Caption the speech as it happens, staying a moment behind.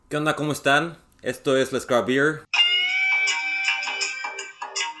¿Qué onda? ¿Cómo están? Esto es Let's Grab Beer.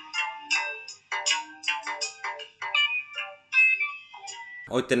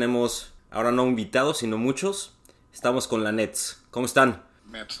 Hoy tenemos, ahora no invitados, sino muchos. Estamos con la Nets. ¿Cómo están?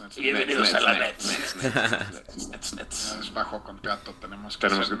 Bienvenidos a la Nets. Es bajo contrato, tenemos que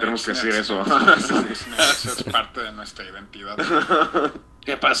decir eso. Es parte de nuestra identidad.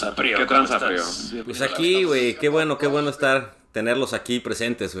 ¿Qué pasa, Prio? ¿Qué tranza, Prio? Pues aquí, güey, qué bueno tenerlos aquí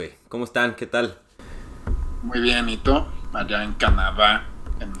presentes, güey. ¿Cómo están? ¿Qué tal? Muy bien, ¿y tú? Allá en Canadá,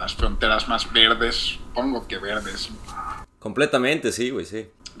 en las fronteras más verdes, pongo que verdes. Completamente, sí, güey, sí.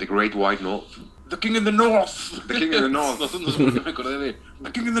 The Great White North. The King in the North. The King in the North. No sé por qué me acordé de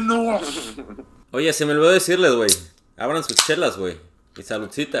The King in the North. Oye, se me olvidó decirles, güey. Abran sus chelas, güey. Y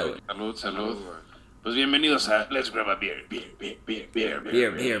saludcita, güey. Salud. Pues bienvenidos a Let's Grab a Beer. Beer.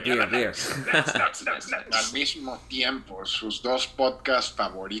 Al mismo tiempo, sus dos podcasts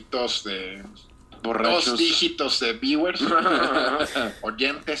favoritos de Borrachos. 2 dígitos de viewers,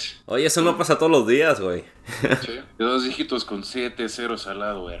 oyentes. Oye, eso no pasa todos los días, güey. ¿Sí? De 2 dígitos con 7 ceros al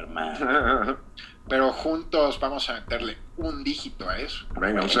lado, hermano. Pero juntos vamos a meterle un dígito a eso.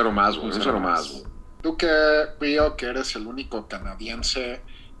 Venga, un cero más, güey. Un cero más, güey. Tú que, Pío, que eres el único canadiense,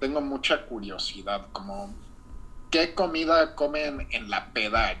 tengo mucha curiosidad, como ¿qué comida comen en la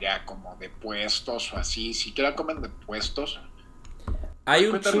peda allá? Como de puestos o así, siquiera comen de puestos. Hay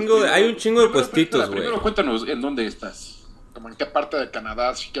un chingo de puestitos, güey. Primero cuéntanos en dónde estás. Como en qué parte de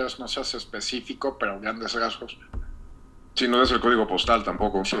Canadá, si quieres no seas específico, pero grandes rasgos. Si no es el código postal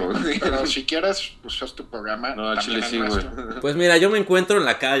tampoco. Sí, pero si quieres, pues es tu programa. No, al también chile el sí, nuestro. güey. Pues mira, yo me encuentro en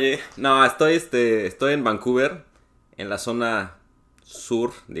la calle. No, estoy en Vancouver, en la zona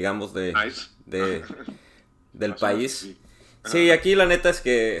sur, digamos, Nice. del país. Sí. Sí, aquí la neta es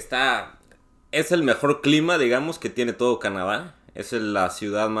que es el mejor clima, digamos, que tiene todo Canadá. Es la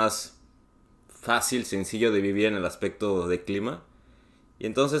ciudad más fácil, sencillo de vivir en el aspecto de clima. Y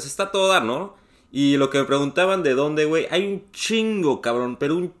entonces está todo dar, ¿no? Y lo que me preguntaban de dónde, güey, hay un chingo, cabrón,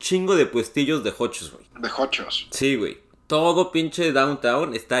 pero un chingo de puestillos de hochos, güey. De hochos. Sí, güey. Todo pinche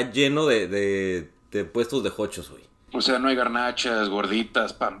downtown está lleno de puestos de hochos, güey. O sea, no hay garnachas,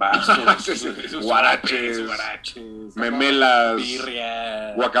 gorditas, pambazos, Guaraches, guaraches, memelas,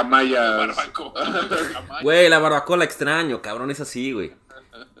 birria, guacamayas. barbacoa. Güey, la barbacoa la extraño, cabrón, es así, güey.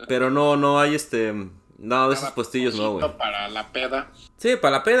 Pero no hay no, de esos puestillos no, güey. Para la peda. Sí,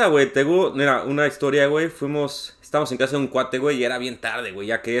 para la peda, güey. Mira, una historia, güey. Estábamos en casa de un cuate, güey, y era bien tarde, güey.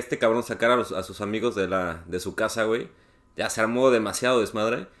 Ya que este cabrón sacara a sus amigos de su casa, güey. Ya se armó demasiado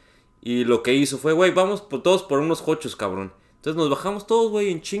desmadre. Y lo que hizo fue, güey, vamos todos por unos hochos, cabrón. Entonces nos bajamos todos,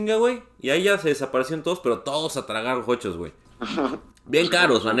 güey, en chinga, güey. Y ahí ya se desaparecieron todos, pero todos a tragar hochos, güey. Bien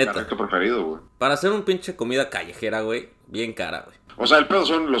caros, la neta. Tu preferido, güey. Para hacer un pinche comida callejera, güey, bien cara, güey. O sea, el pedo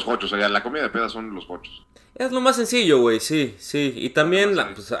son los hochos. O sea, la comida de peda son los hochos. Es lo más sencillo, güey, sí. Y también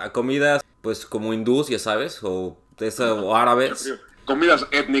a comidas, pues, como hindús, ya sabes, o árabes. Comidas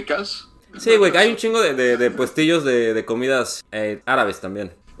étnicas. Sí, güey, hay un chingo de puestillos de comidas árabes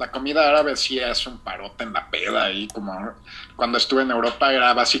también. La comida árabe sí es un parote en la peda y como cuando estuve en Europa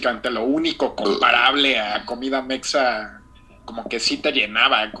era básicamente lo único comparable a comida mexa, como que sí te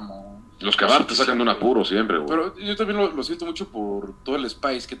llenaba, como... Los kebabs te sacan de un apuro siempre, güey. Pero yo también lo siento mucho por todo el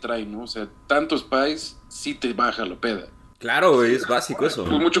spice que trae, ¿no? O sea, tanto spice sí te baja la peda. Claro, güey, es básico eso.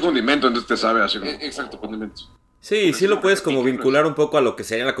 Pues mucho condimento, entonces te sabe así como... Exacto, condimentos. Sí lo puedes como vincular un poco a lo que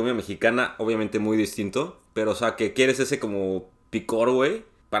sería la comida mexicana, obviamente muy distinto, pero o sea, que quieres ese como picor, güey,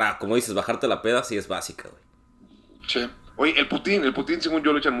 para, como dices, bajarte la peda, sí es básica, güey. Sí. Oye, el Putin según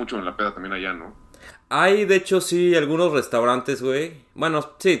yo lo echan mucho en la peda también allá, ¿no? Hay, de hecho, sí, algunos restaurantes, güey,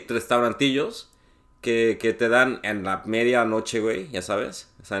 bueno, sí, restaurantillos que te dan en la medianoche, güey, ya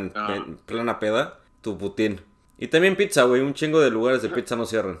sabes, o sea, en plena peda, tu Putin. Y también pizza, güey, un chingo de lugares de pizza no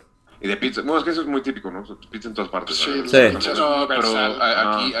cierran. Y de pizza. Bueno, es que eso es muy típico, ¿no? Pizza en todas partes. Sí. ¿sabes? Sí. No, pero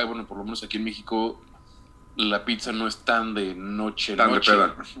Universal. aquí, bueno, por lo menos aquí en México, la pizza no es tan de noche. Tan de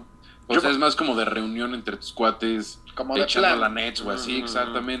peda. O sea, es más como de reunión entre tus cuates, Como de echando plan. la Nets o así,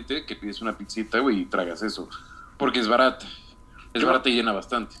 exactamente, que pides una pizzita, güey, y tragas eso. Porque es barata. Es barata y llena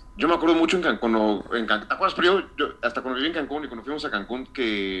bastante. Yo me acuerdo mucho en Cancún. ¿Te acuerdas, Pero yo hasta cuando viví en Cancún y cuando fuimos a Cancún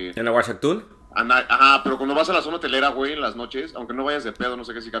que... ¿En la Huachactún? Ajá, pero cuando vas a la zona hotelera, güey, en las noches, aunque no vayas de pedo, no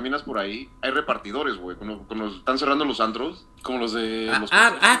sé qué, si caminas por ahí, hay repartidores, güey. Cuando están cerrando los antros. Como los de...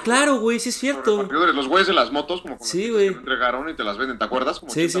 Claro, güey, sí es cierto. Repartidores, los güeyes de las motos, como con Sí, las güey. que te entregaron y te las venden, ¿te acuerdas?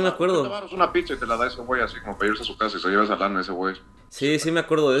 Como Sí, sí me acuerdo. 80 varos, una pizza y te la da ese güey así, como para irse a su casa y se lleva esa lana ese güey. Sí me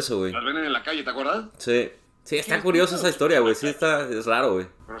acuerdo de eso, güey. Las venden en la calle, ¿te acuerdas? Sí, está curiosa esa historia, güey, es raro, güey.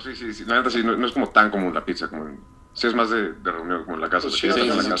 Pero sí, la neta sí, no es como tan común la pizza como Sí, es más de reunión, como en la casa. Pues sí, de es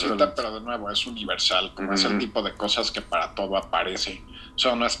fiesta, una en la casa. pizza, pero de nuevo es universal, como es el tipo de cosas que para todo aparece. O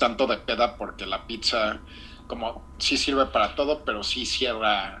sea, no es tanto de peda porque la pizza, como sí sirve para todo, pero sí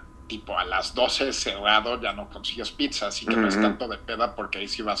cierra tipo a las 12 cerrado, ya no consigues pizza, así que no es tanto de peda porque ahí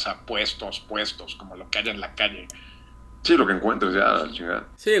sí vas a puestos, como lo que hay en la calle. Sí, lo que encuentres ya, la chingada.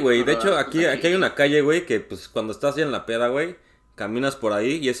 Sí, güey. De hecho, aquí hay una calle, güey, que pues cuando estás ya en la peda, güey, caminas por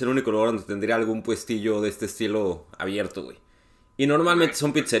ahí y es el único lugar donde tendría algún puestillo de este estilo abierto, güey. Y normalmente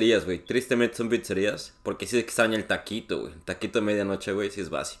son pizzerías, güey. Tristemente son pizzerías. Porque sí se extraña el taquito, güey. El taquito de medianoche, güey, sí es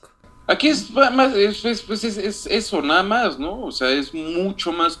básico. Aquí es más, es eso, nada más, ¿no? O sea, es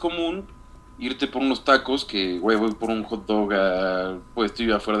mucho más común irte por unos tacos que, güey, voy por un hot dog pues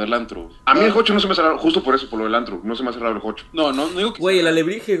estoy afuera del antro. A mí el jocho no se me hace raro, justo por eso, por lo del antro. No se me hace raro el jocho. No digo que... Güey, el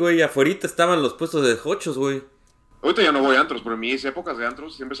alebrije, güey, afuerita estaban los puestos de hochos, güey. Ahorita ya no voy a antros, pero en mis épocas de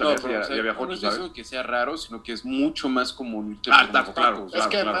antros siempre salía No, pero, y o sea, había no jochos, es ¿sabes? eso que sea raro, sino que es mucho más común irte Ah, por taco, unos claro. tacos. Es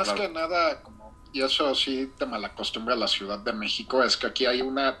que claro, más claro. que nada, como, y eso sí te malacostumbra a la Ciudad de México, es que aquí hay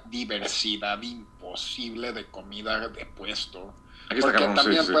una diversidad imposible de comida de puesto. Aquí está Porque cabrón,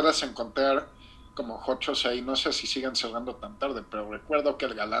 también sí. puedes encontrar como hochos ahí, no sé si siguen cerrando tan tarde, pero recuerdo que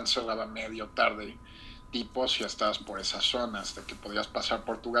el Galán cerraba medio tarde, tipo si estabas por esas zonas, de que podías pasar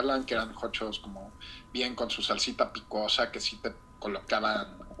por tu Galán, que eran hochos como bien con su salsita picosa, que sí te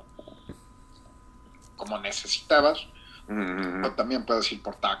colocaban como necesitabas. O también puedes ir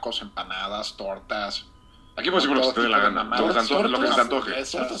por tacos, empanadas, tortas. Aquí puedes ir por lo que se te dé la gana. Lo que se te antoje.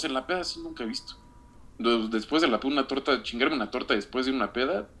 Tortas en la peda sí nunca he visto. Después de la peda, una torta, chingarme una torta después de una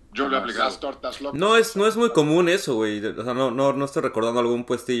peda. Yo lo he aplicado. Las tortas locas. No es muy común eso, güey. O sea, no estoy recordando algún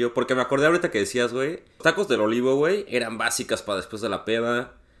puestillo. Porque me acordé ahorita que decías, güey. Tacos del Olivo, güey, eran básicas para después de la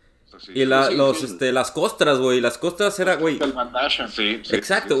peda. Sí, Y las costras, güey. Las costras era, güey. El bandasha. Sí.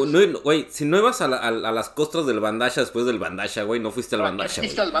 Exacto, sí. no, güey. Si no ibas a las costras del bandasha después del bandasha, güey, no fuiste al bandasha,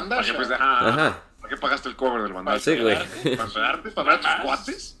 ¿Viste güey. el ¿Para qué, bandasha? pues, Ajá. ¿Para qué pagaste el cover del bandal? Sí, güey. ¿Para pegarte? ¿Para ver a tus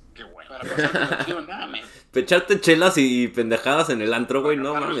cuates? Qué bueno. Para pasar nada, man. Echarte chelas y pendejadas en el antro, güey,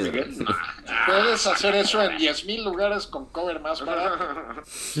 no mames, güey. Puedes hacer eso en 10,000 lugares con cover más barato.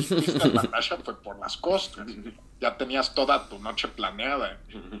 Si viste el bandasha fue por las costas. Ya tenías toda tu noche planeada.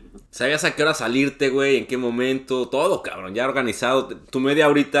 Sabías a qué hora salirte, güey, en qué momento, todo, cabrón, ya organizado. Tu media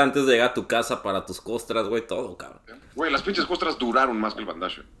horita antes de llegar a tu casa para tus costras, güey, todo, cabrón. Güey, las pinches costras duraron más que el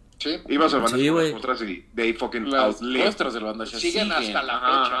bandasha. Sí. Ibas al bandasha Sí, con güey. las costras y they fucking Las outlived. costras del bandasha Siguen hasta la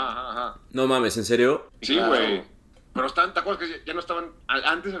Ajá, fecha. ajá. No mames, ¿en serio? Sí, Claro. güey. Pero están, ¿te acuerdas que ya no estaban?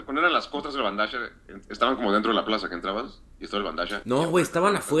 Antes, cuando eran las costras del bandasha, estaban como dentro de la plaza que entrabas y estaba el bandasha. No, güey,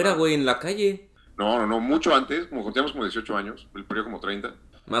 estaban afuera, güey, en la calle. No, mucho antes, como teníamos como 18 años, el PRIO como 30.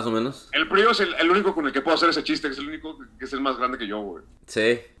 Más o menos. El PRIO es el único con el que puedo hacer ese chiste, que es el único que es el más grande que yo, güey.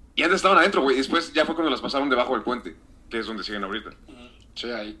 Sí. Y antes estaban adentro, güey, después ya fue cuando las pasaron debajo del puente, que es donde siguen ahorita. Sí,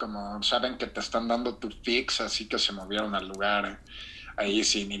 ahí como saben que te están dando tu fix, así que se movieron al lugar ahí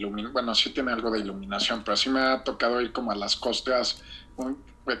sin iluminación. Bueno, sí tiene algo de iluminación, pero sí me ha tocado ir como a las costras.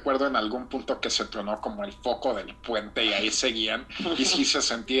 Recuerdo en algún punto que se tronó como el foco del puente y ahí seguían. Y sí se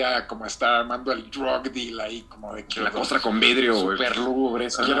sentía como estar armando el drug deal ahí, como de que La costra con vidrio, güey. Super lubre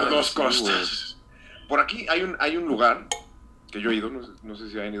esa quiero madre, dos sí, costas. Por aquí hay un lugar que yo he ido, no sé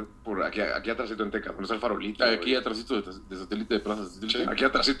si han ido, por aquí atrásito en Teca, donde está el farolito. güey. Aquí güey. atrásito de satélite de plaza satélite. Aquí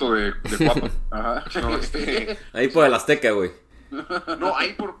atrásito de Cuapa. Ajá. No, Ahí por el Azteca, güey. no,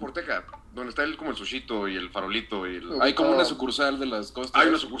 ahí por Teca, donde está como el sushito y el farolito y el... Hay como una sucursal de las costras. Hay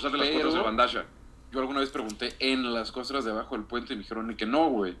una sucursal de las costras del bandasha. Yo alguna vez pregunté en las costras debajo del puente y me dijeron que no,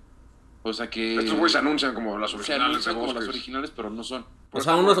 güey. O sea que... Estos güeyes se anuncian como las se originales de anuncian como las Bosques. originales, pero no son. O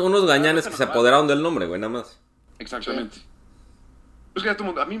sea, unos gañanes que se apoderaron del nombre, güey, nada más. Exactamente. Es que ya todo el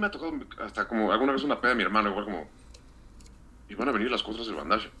mundo, a mí me ha tocado hasta como alguna vez una peda de mi hermano, igual como... Y van a venir las costras del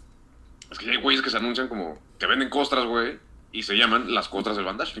bandasha. Es que ya hay güeyes que se anuncian como... Que venden costras, güey. Y se llaman las costras del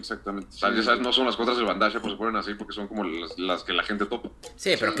bandasha. Exactamente. O sea, ya sabes, no son las costras del bandasha, pues se ponen así porque son como las que la gente topa.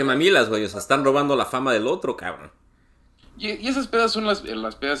 Sí, pero qué mamilas, güey, o sea, están robando la fama del otro, cabrón. Y esas pedas son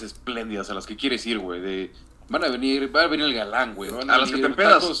las pedas espléndidas a las que quieres ir, güey. Va a venir el galán, güey. A las que te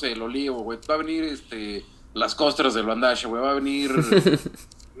empedas. Tacos, el olivo, güey. Va a venir las costras del bandasha, güey. Va a venir...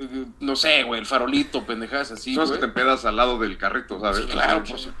 no sé, güey, el farolito, pendejadas así, Son las que güey. te empedas al lado del carrito, ¿sabes? Sí, claro,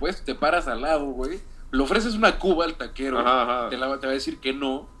 por supuesto. Te paras al lado, güey. Le ofreces una cuba al taquero. Ajá. Te va a decir que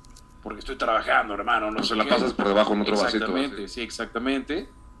no, porque estoy trabajando, hermano. No No sé se la qué. pasas por debajo en otro vasito. Exactamente, así. sí, exactamente.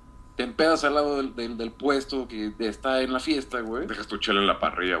 Te empedas al lado del puesto que está en la fiesta, güey. Dejas tu chela en la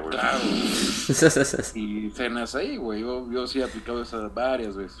parrilla, güey. Claro. Y cenas ahí, güey. Yo sí he aplicado esas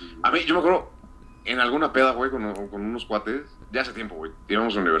varias veces. güey. A mí, yo me acuerdo, en alguna peda, güey, con unos cuates, ya hace tiempo, güey,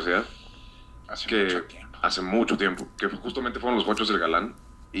 íbamos a la universidad, Hace que mucho tiempo. hace mucho tiempo, que justamente fueron los gochos del galán.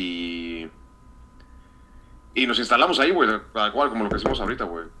 Y nos instalamos ahí, güey, tal cual, como lo que hicimos ahorita,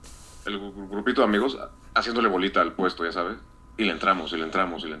 güey. El grupito de amigos haciéndole bolita al puesto, ya sabes. Y le entramos.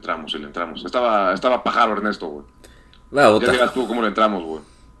 Estaba pájaro Ernesto, güey. Ya digas tú cómo le entramos, güey.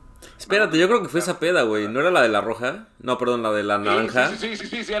 Espérate, yo creo que fue esa peda, güey. ¿No era la de la roja? No, perdón, la de la naranja. Sí,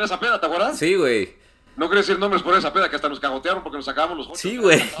 era esa peda, ¿te acuerdas? Sí, güey. No quería decir nombres por esa peda, que hasta nos cagotearon porque nos sacábamos los gochos. Sí,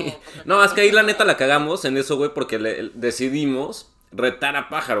 güey. No, es que ahí la neta la cagamos en eso, güey, porque decidimos retar a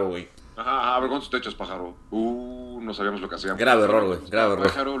pájaro, güey. Ajá, a ver con tus techos, pájaro. No sabíamos lo que hacíamos. Grave error, güey, grave error.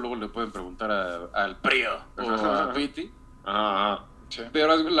 Pájaro, luego le pueden preguntar al Prio o a Piti. Ajá. Sí.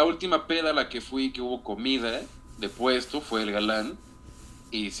 Pero la última peda a la que fui, que hubo comida de puesto, fue el galán.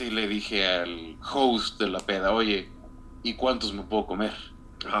 Y sí le dije al host de la peda, oye, ¿y cuántos me puedo comer?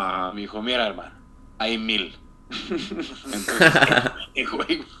 Me dijo, mira, hermano, hay 1000. Entonces,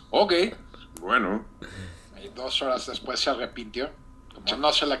 güey, ok. Bueno. Y 2 horas después se arrepintió. Como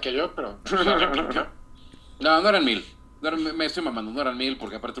no se la queyó, pero se arrepintió. No eran 1000. Me estoy mamando, no eran 1000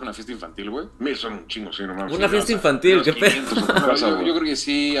 porque aparte era una fiesta infantil, güey. 1000 son un chingo, sí, no mames. Una fiesta infantil, qué pedo. Yo creo que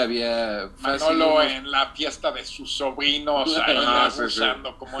sí había... Manolo en la fiesta de sus sobrinos, ahí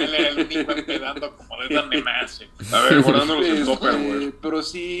abusando, como él era el único empedando, como de dónde más. A ver, guardándolos en topper, güey. Pero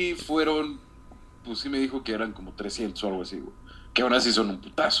sí fueron, pues sí me dijo que eran como 300 o algo así, güey. Que ahora sí son un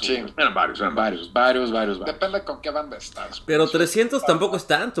putazo. Sí. Güey. Eran varios. Depende con qué banda estás. Pero 300 tampoco es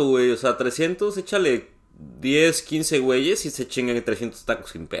tanto, güey. O sea, 300, échale 10, 15 güeyes y se chingan 300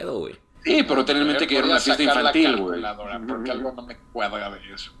 tacos sin pedo, güey. Sí, pero ten en mente que era una fiesta infantil, güey. Porque algo no me cuadra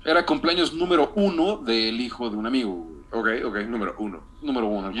de eso. Era cumpleaños número 1 del hijo de un amigo, güey. Ok, número 1. Número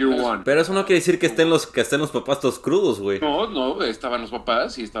 1. Year one. Pero eso no quiere decir que estén los papás todos crudos, güey. No, estaban los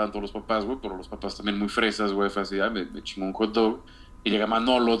papás, y estaban todos los papás, güey, pero los papás también muy fresas, güey, fue así, me chingó un hot dog. Y llega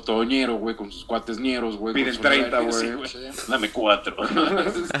Manolo, todo ñero, güey, con sus cuates ñeros, güey. Piden 30, güey. Sí. Dame 4.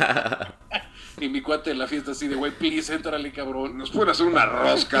 Y mi cuate en la fiesta así de, güey, please, éntrale, cabrón. Nos pueden hacer una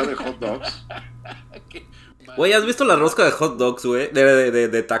rosca de hot dogs. Güey, ¿has visto la rosca de hot dogs, güey?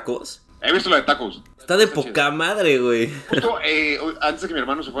 De tacos. He visto la de tacos. Está de poca madre, güey. Justo antes de que mi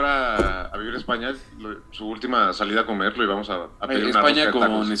hermano se fuera a vivir a España, su última salida a comer, lo íbamos a pedir una España rosca de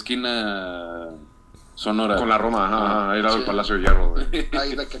tacos. con esquina Sonora. Con la Roma, ajá, ahí al lado del Palacio de Hierro, güey.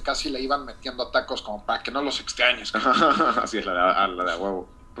 Ahí de que casi le iban metiendo tacos como para que no los extrañes. Así es, la de a huevo.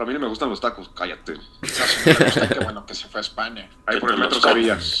 Pero a mí no me gustan los tacos, cállate. Qué bueno que se fue a España. Ahí por el metro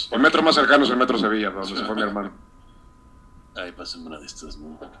Sevilla. El metro más cercano es el metro Sevilla, donde se fue mi hermano. Ay, pásame una de estas,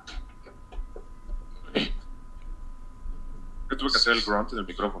 ¿no? Yo tuve que hacer el grunt en el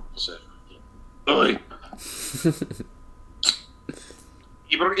micrófono. O sea, ¡ay!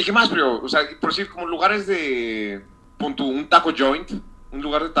 ¿Y qué más, pero? O sea, por decir, como lugares de... Pon tú, un taco joint, un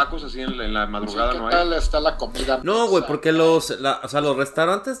lugar de tacos así en la madrugada, Sí, ¿no ¿qué hay? tal está la comida? No, güey, porque los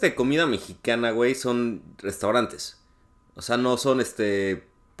restaurantes de comida mexicana, güey, son restaurantes. O sea, no son,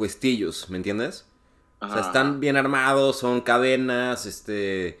 puestillos, ¿me entiendes? O sea, están bien armados, son cadenas,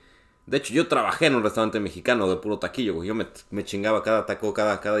 De hecho, yo trabajé en un restaurante mexicano de puro taquillo, güey. Yo me chingaba cada taco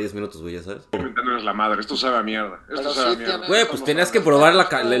cada 10 minutos, güey, ya sabes. Inventando es la madre, esto sabe a mierda. Esto Pero sabe a sí mierda. tiene- Güey, pues tenías que probar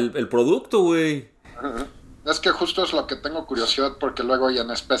el producto, güey. Es que justo es lo que tengo curiosidad, porque luego, y en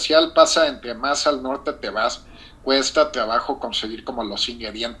especial pasa entre más al norte te vas, cuesta trabajo conseguir como los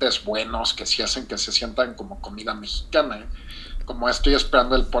ingredientes buenos que sí hacen que se sientan como comida mexicana, ¿eh? Como estoy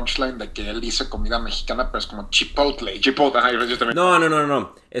esperando el punchline de que él dice comida mexicana, pero es como chipotle. Chipotle, ajá, yo también.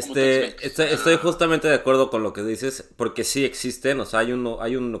 No. Tex-Mex. Estoy justamente de acuerdo con lo que dices, porque sí existen, o sea, hay uno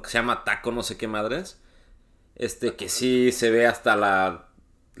que se llama taco, no sé qué madres, que sí se ve hasta la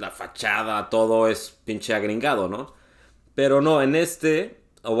fachada, todo es pinche agringado, ¿no? Pero no,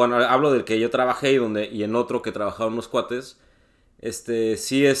 o bueno, hablo del que yo trabajé y en otro que trabajaban unos cuates,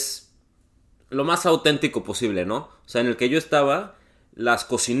 sí es lo más auténtico posible, ¿no? O sea, en el que yo estaba, las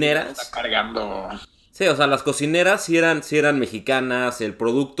cocineras... Está cargando. Sí, o sea, las cocineras sí eran mexicanas, el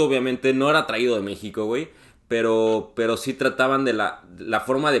producto obviamente no era traído de México, güey, pero sí trataban de la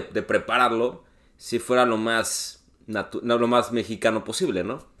forma de prepararlo, si fuera lo más mexicano posible,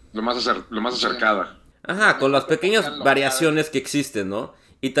 ¿no? Lo más acercada. Ajá, con las pequeñas variaciones que existen, ¿no?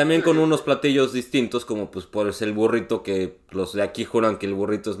 Y también con unos platillos distintos, como pues por el burrito, que los de aquí juran que el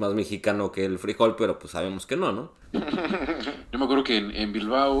burrito es más mexicano que el frijol, pero pues sabemos que no, ¿no? yo me acuerdo que en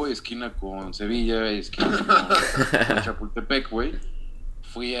Bilbao, esquina con Sevilla, esquina con Chapultepec, güey,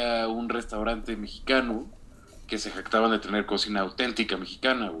 fui a un restaurante mexicano que se jactaban de tener cocina auténtica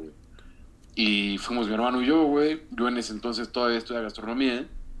mexicana, güey. Y fuimos mi hermano y yo, güey. Yo en ese entonces todavía estudiaba gastronomía.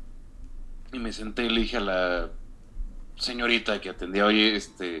 Y me senté y le dije a la señorita que atendía, oye,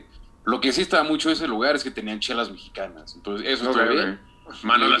 Lo que sí estaba mucho de ese lugar es que tenían chelas mexicanas. Entonces, eso Ok, estuvo bien.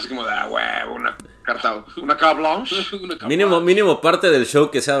 Manuel así como de, huevo, una carte blanche. Una capa- Mínimo parte del show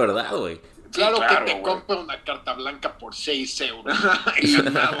que sea verdad, güey. Claro, claro, que te güey. compre una carta blanca por 6 euros.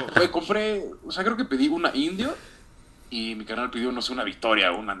 Encantado. Güey, compré, o sea, creo que pedí una indio y mi canal pidió, no sé, una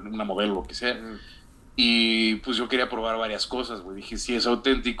Victoria, una modelo, lo que sea. Y pues yo quería probar varias cosas, güey. Dije, si es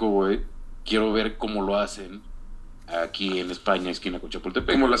auténtico, güey, quiero ver cómo lo hacen aquí en España, esquina con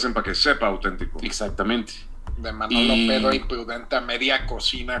Chapultepec. ¿Cómo lo hacen para que sepa auténtico? Exactamente. De Manolo Y- pedo imprudente a media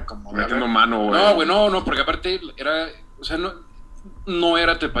cocina, como de Metiendo ver, mano, güey. No, güey, no, porque aparte era, o sea, no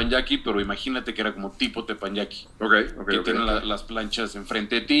era teppanyaki, pero imagínate que era como tipo teppanyaki. Ok. Que tienen las planchas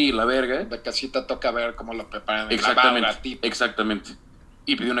enfrente de ti y la verga. de que sí te toca ver cómo lo preparan en la Exactamente, barra, tipo. exactamente.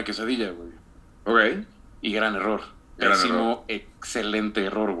 Y pedí una quesadilla, güey. Ok. Y gran error. Gran Pésimo, excelente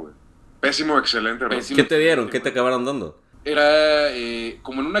error, güey. Pésimo, excelente. Ron. Pésimo. ¿Qué te dieron? ¿Qué te acabaron dando? Era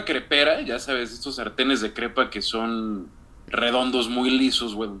como en una crepera, ya sabes, estos sartenes de crepa que son redondos, muy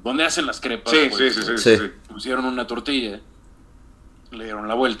lisos, güey. ¿Dónde hacen las crepas? Sí, güey? Sí. Pusieron una tortilla, le dieron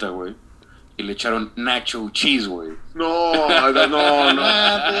la vuelta, güey. Y le echaron nacho cheese, güey. No.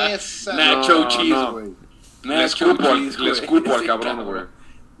 Nada de esa. Nacho No, cheese, no. güey. Le Nacho escupo, cheese, le güey. escupo al Sí, cabrón, güey.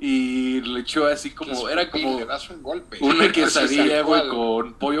 Y le echó así como, era como Le das un golpe. una Así quesadilla, tal güey, cual.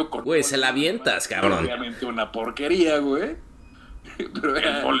 con pollo con Güey, mole, se la avientas, cabrón. Obviamente una porquería, güey. Pero El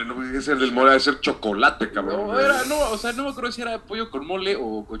era... mole, no puede ser del mole, debe ser chocolate, cabrón. No, o sea, no me acuerdo si era pollo con mole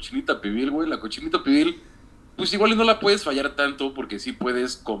o cochinita pibil, güey. La cochinita pibil, pues igual y no la puedes fallar tanto porque sí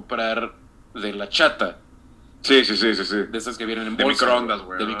puedes comprar de la chata, Sí. de esas que vienen en De bolsa. microondas,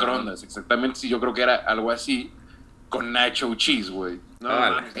 güey. De microondas, exactamente. Sí, yo creo que era algo así con nacho cheese, güey. No,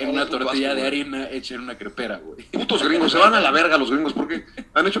 Vale. mames, En una Tú vas, tortilla de güey. harina hecha en una crepera, güey. Putos gringos, se van a la verga los gringos porque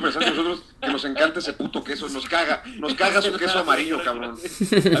han hecho pensar que nosotros que nos encanta ese puto queso, nos caga su queso amarillo, cabrón.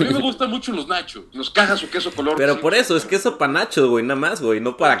 A mí me gustan mucho los nachos. Nos caga su queso color. Pero sí. por eso, es queso para nachos, güey, nada más, güey.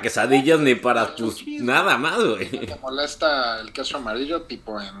 No para quesadillas ni para, pues, nada más, güey. Me molesta el queso amarillo,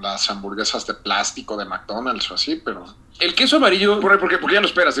 tipo en las hamburguesas de plástico de McDonald's o así, pero El queso amarillo... Porque ya lo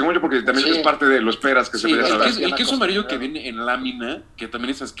esperas, según yo, porque también Sí. es parte de lo esperas que se Sí, vaya a es saber. que- el queso Bien amarillo que acostumbrado. viene en lámina, que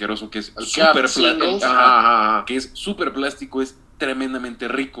también es asqueroso, que es El súper Kraft singles. plástico, Ajá. que es súper plástico, es tremendamente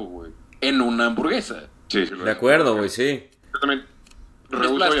rico, güey, en una hamburguesa. Sí, lo De es. acuerdo, güey, sí. Yo también Es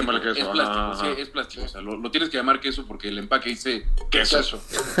rehuso plástico, llamarle queso. es plástico, Ajá, ajá. sí, es plástico, o sea, lo tienes que llamar queso porque el empaque dice Queso. queso.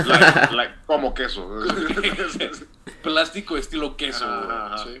 Como queso. plástico estilo queso, Ajá, güey.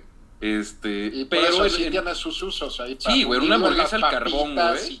 ajá. Sí. Pero Y por eso sí tiene sus usos ahí. para Sí, güey, una unirlo a hamburguesa las al carbón,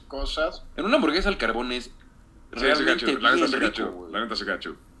 papitas güey. y cosas. en una hamburguesa al carbón es Sí, realmente sí, la neta bien se rico, cacho. güey. La neta se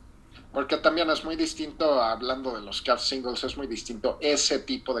cacho. Porque también es muy distinto, hablando de los Kraft Singles, es muy distinto ese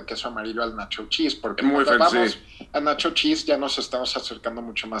tipo de queso amarillo al nacho cheese. Porque Muy cuando fancy. vamos a nacho cheese ya nos estamos acercando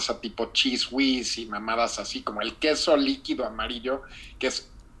mucho más a tipo cheese whiz y mamadas así, como el queso líquido amarillo, que es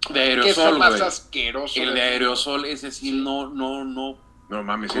De el queso aerosol, más güey. asqueroso. El de aerosol, ese sí, no No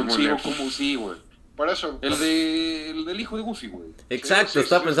mames, sí, muy consigo lejos. como sí, güey. Por eso, El del hijo de Goofy, güey. Exacto, sí,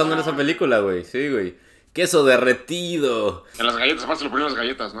 estaba sí, pensando en sí. esa película, güey. Sí, güey. Queso derretido. En las galletas, aparte se lo ponían las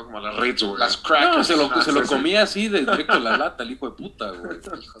galletas, ¿no? Como a las Ritz, güey. las crackers. No, se lo sí, sí. comía así de directo a la lata, el hijo de puta, güey.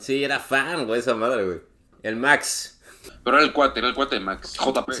 Sí, era fan, güey, esa madre, güey. El Max. Pero era el cuate de Max.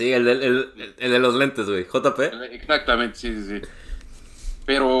 JP. Sí, el de los lentes, güey. JP. Exactamente, sí.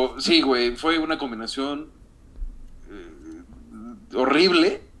 Pero sí, güey, fue una combinación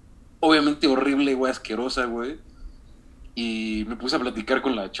horrible. Obviamente horrible, güey, asquerosa, güey. Y me puse a platicar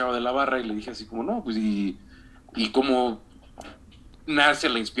con la chava de la barra y le dije así como, no, pues y cómo nace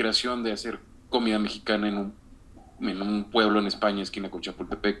la inspiración de hacer comida mexicana en un pueblo en España, esquina con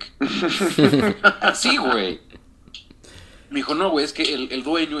Chapultepec. Así, güey. Me dijo, no, güey, es que el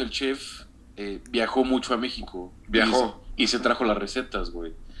dueño, el chef, viajó mucho a México. Viajó. Y se trajo las recetas,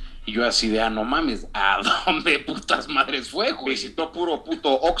 güey. Y yo así de, no mames, ¿a dónde putas madres fue, güey? Visitó puro puto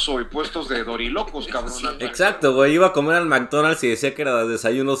Oxxo y puestos de dorilocos, cabrón. Sí. Exacto, güey. Iba a comer al McDonald's y decía que era de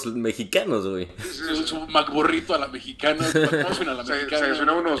desayunos mexicanos, güey. Su McBurrito a la mexicana, su McMuffin a la Se mexicana.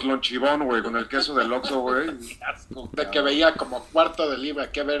 desayunó unos lonchibón, güey, con el queso del Oxxo, güey. Qué asco, De que cabrón. veía como cuarto de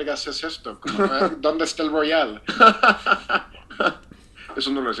libra, ¿qué vergas es esto? Como, ¿dónde está el Royal? Eso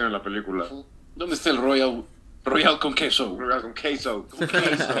no lo decían en la película. ¿Dónde está el Royal con queso? Con queso.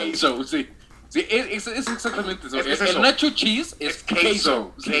 Queso, sí. Sí, es exactamente eso. Es que es el eso. nacho cheese es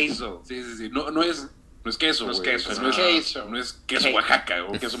queso. Queso. Sí. No es queso, No es güey. queso, O sea, no es queso. No es queso Oaxaca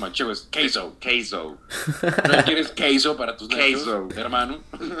o queso manchego, es queso. Queso. ¿No quieres queso para tus nachos, Queso. hermano?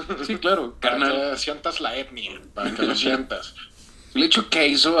 Sí, claro, Para carnal. que sientas la etnia, para que lo sientas. Le echo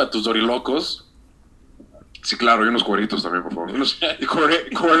queso a tus dorilocos Sí, claro, y unos cueritos también, por favor. Y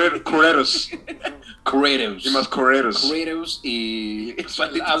cuereros. Correos. Y más cuereros. Correos y...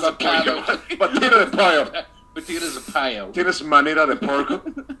 Avocado. Patita de pollo. Patitas de pollo. ¿Tienes manera de porco?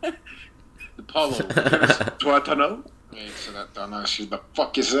 De polo. ¿Tuétano? The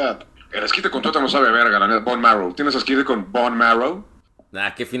fuck is that? El esquite con tuétano sabe a verga, la neta. Bone marrow. ¿Tienes esquite con bone marrow?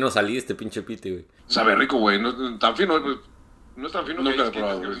 Nah, qué fino saliste, pinche piti, güey. Sabe rico, güey. No, tan fino, no es tan fino. Nunca que lo he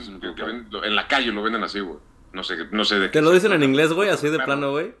probado, güey. en la calle lo venden así, güey. No sé de qué. ¿Te lo dicen en inglés, güey? Así de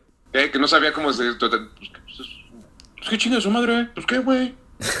plano, güey. Que no sabía cómo se... Pues qué chinga su madre. Pues qué, güey.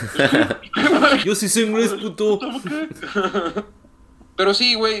 Yo sí sé inglés, puto. Pero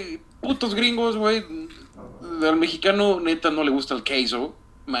sí, güey, putos gringos, güey. Al mexicano, neta, no le gusta el queso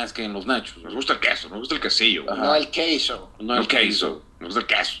más que en los nachos. Nos gusta el queso, nos gusta el quesillo. Ajá. No el queso. No el queso. Nos gusta el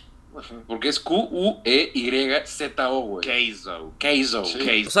queso. Porque es Q-U-E-Y-Z-O, güey. Queso. Queso. Sí.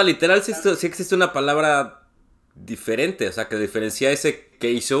 Queso. O sea, literal sí existe una palabra diferente, o sea, que diferencia ese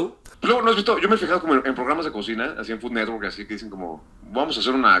queso. Luego, ¿no has visto? Yo me he fijado como en programas de cocina, así en Food Network, así que dicen como, vamos a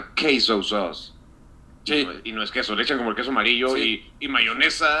hacer una queso sauce. Sí. Y no es queso, le echan como el queso amarillo Sí. y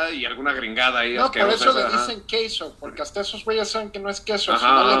mayonesa y alguna gringada ahí No, por asquerosa. eso le ajá. dicen queso, porque hasta esos güeyes saben que no es queso, Ajá, si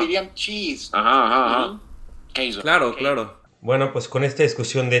no ajá. le dirían cheese. Ajá. Queso. Claro, claro. Bueno, pues con esta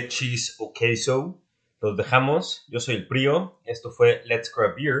discusión de cheese o queso, los dejamos. Yo soy el Prio. Esto fue Let's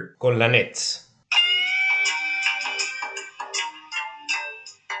Grab Beer con la Nets.